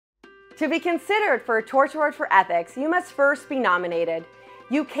To be considered for a Torch Award for Ethics, you must first be nominated.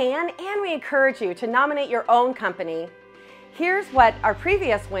 You can, and we encourage you to nominate your own company. Here's what our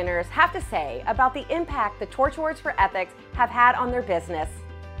previous winners have to say about the impact the Torch Awards for Ethics have had on their business.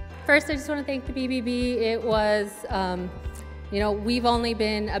 First, I just want to thank the BBB. It was, we've only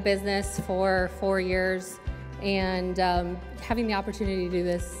been a business for 4 years, and having the opportunity to do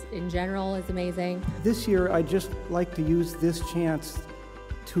this in general is amazing. This year, I'd just like to use this chance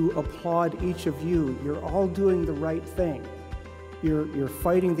to applaud each of you. You're all doing the right thing. You're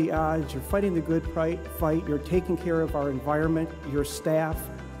fighting the odds, you're fighting the good fight, you're taking care of our environment, your staff,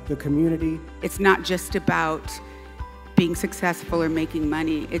 the community. It's not just about being successful or making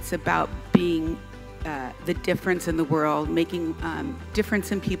money, it's about being the difference in the world, making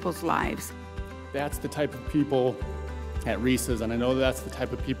difference in people's lives. That's the type of people at Reese's, and I know that's the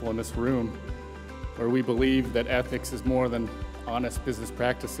type of people in this room, where we believe that ethics is more than honest business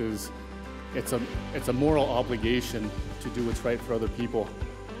practices. It's a moral obligation to do what's right for other people,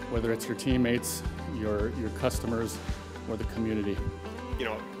 whether it's your teammates, your customers, or the community. You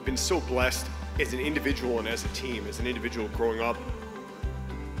know, I've been so blessed as an individual and as a team, as an individual growing up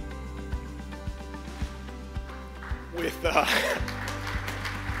with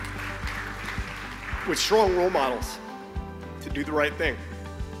strong role models to do the right thing,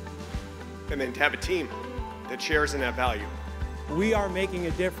 and then to have a team that shares in that value. We are making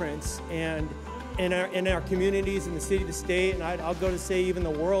a difference, and in our communities, in the city, the state, and I'll go to say even the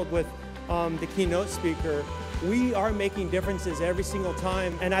world with the keynote speaker. We are making differences every single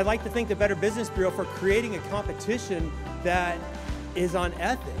time, and I'd like to thank the Better Business Bureau for creating a competition that is on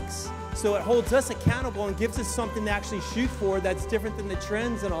ethics. So it holds us accountable and gives us something to actually shoot for that's different than the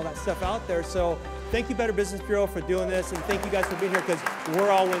trends and all that stuff out there. So thank you, Better Business Bureau, for doing this, and thank you guys for being here, because we're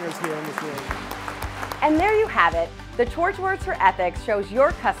all winners here in this room. And there you have it. The Torch Awards for Ethics shows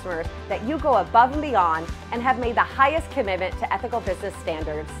your customers that you go above and beyond and have made the highest commitment to ethical business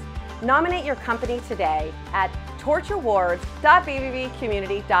standards. Nominate your company today at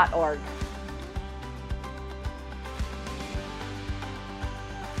torchawards.bbbcommunity.org.